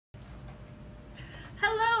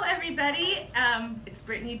Hello everybody, it's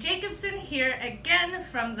Brittany Jacobson here again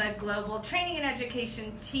from the Global Training and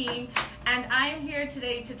Education team, and I'm here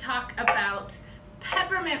today to talk about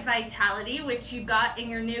Peppermint Vitality, which you got in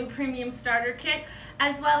your new premium starter kit,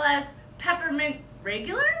 as well as Peppermint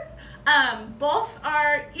Regular. Both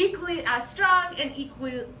are equally as strong and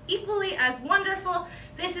equally as wonderful.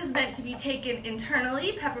 This is meant to be taken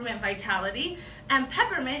internally, Peppermint Vitality, and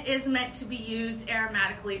Peppermint is meant to be used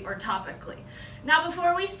aromatically or topically. Now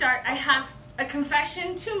before we start, I have a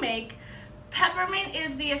confession to make. Peppermint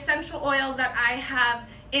is the essential oil that I have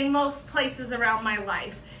in most places around my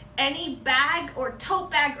life. Any bag or tote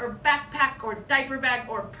bag or backpack or diaper bag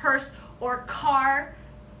or purse or car,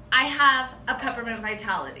 I have a Peppermint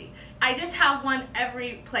Vitality. I just have one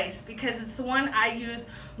every place because it's the one I use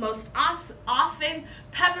most often.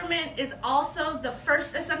 Peppermint is also the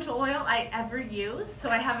first essential oil I ever used, so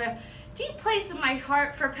I have a deep place in my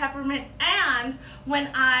heart for peppermint. And when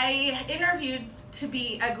I interviewed to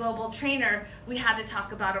be a global trainer, we had to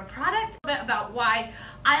talk about a product, about why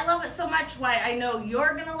I love it so much, why I know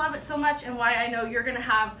you're gonna love it so much, and why I know you're gonna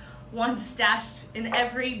have one stashed in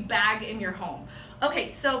every bag in your home. Okay,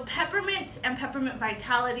 so Peppermint and Peppermint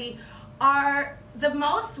Vitality are the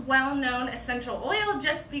most well-known essential oil,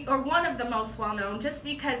 or one of the most well-known, just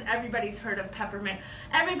because everybody's heard of peppermint.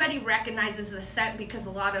 Everybody recognizes the scent because a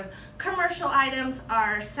lot of commercial items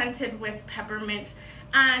are scented with peppermint.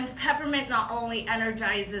 And peppermint not only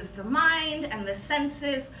energizes the mind and the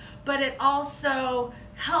senses, but it also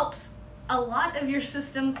helps a lot of your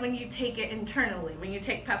systems when you take it internally, when you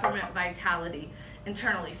take Peppermint Vitality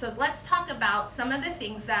internally. So let's talk about some of the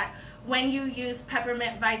things that when you use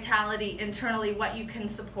Peppermint Vitality internally, what you can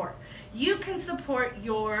support. You can support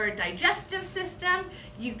your digestive system,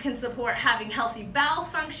 you can support having healthy bowel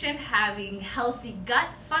function, having healthy gut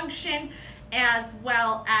function, as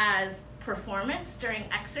well as performance during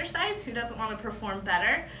exercise. Who doesn't want to perform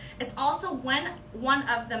better? It's also one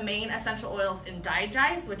of the main essential oils in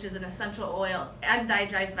Digest, which is an essential oil, and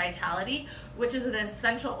Digest Vitality, which is an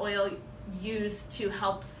essential oil used to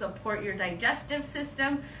help support your digestive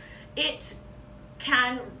system. It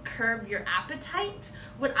can curb your appetite.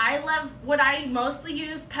 What I mostly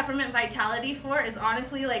use Peppermint Vitality for is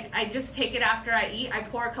honestly, like, I just take it after I eat. I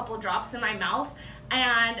pour a couple drops in my mouth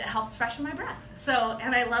and it helps freshen my breath. So,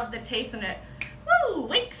 and I love the taste in it. Woo,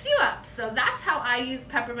 wakes you up. So that's how I use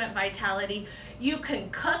Peppermint Vitality. You can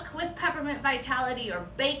cook with Peppermint Vitality or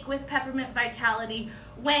bake with Peppermint Vitality.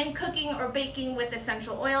 When cooking or baking with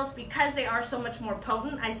essential oils, because they are so much more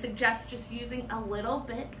potent, I suggest just using a little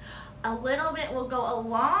bit. A little bit will go a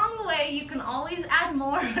long way. You can always add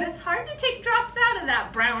more, but it's hard to take drops out of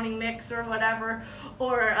that browning mix or whatever,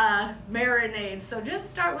 or marinade. So just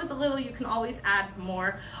start with a little. You can always add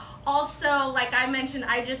more. Also, like I mentioned,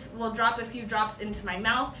 I just will drop a few drops into my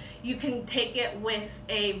mouth. You can take it with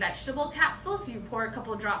a vegetable capsule, so you pour a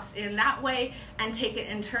couple drops in that way and take it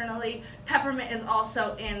internally. Peppermint is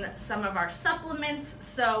also in some of our supplements,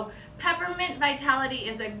 so Peppermint Vitality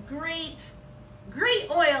is a great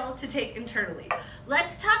oil to take internally.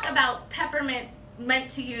 Let's talk about peppermint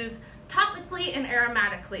meant to use topically and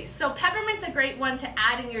aromatically. So peppermint's a great one to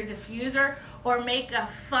add in your diffuser or make a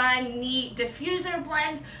fun, neat diffuser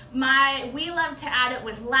blend. We love to add it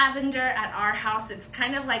with lavender at our house. It's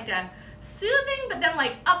kind of like a soothing but then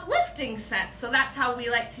like uplifting scent. So that's how we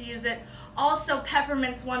like to use it. Also,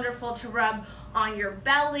 peppermint's wonderful to rub on your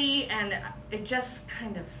belly, and it just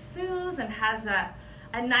kind of soothes and has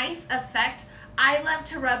a nice effect. I love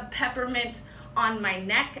to rub peppermint on my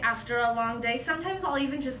neck after a long day. Sometimes I'll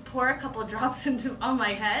even just pour a couple drops on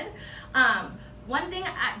my head. One thing,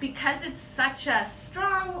 because it's such a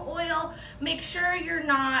strong oil, make sure you're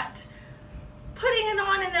not putting it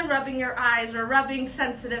on and then rubbing your eyes or rubbing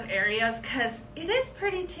sensitive areas, because it is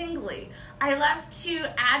pretty tingly. I love to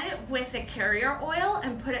add it with a carrier oil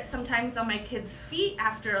and put it sometimes on my kids' feet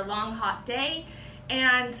after a long hot day,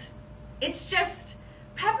 and it's just,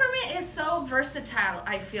 peppermint is so versatile,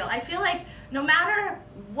 I feel. I feel like no matter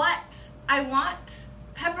what I want,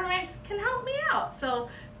 peppermint can help me out. So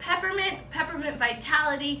Peppermint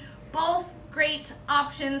Vitality, both great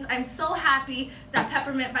options. I'm so happy that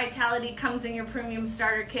Peppermint Vitality comes in your premium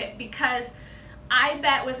starter kit, because I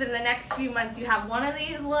bet within the next few months you have one of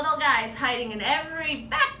these little guys hiding in every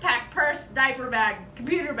backpack, purse, diaper bag,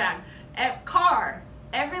 computer bag, car,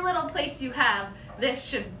 every little place you have. This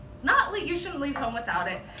should you shouldn't leave home without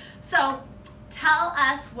it. So tell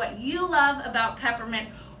us what you love about peppermint.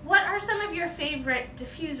 What are some of your favorite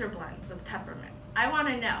diffuser blends with peppermint? I want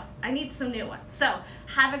to know. I need some new ones. So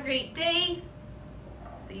have a great day.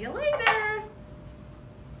 See you later.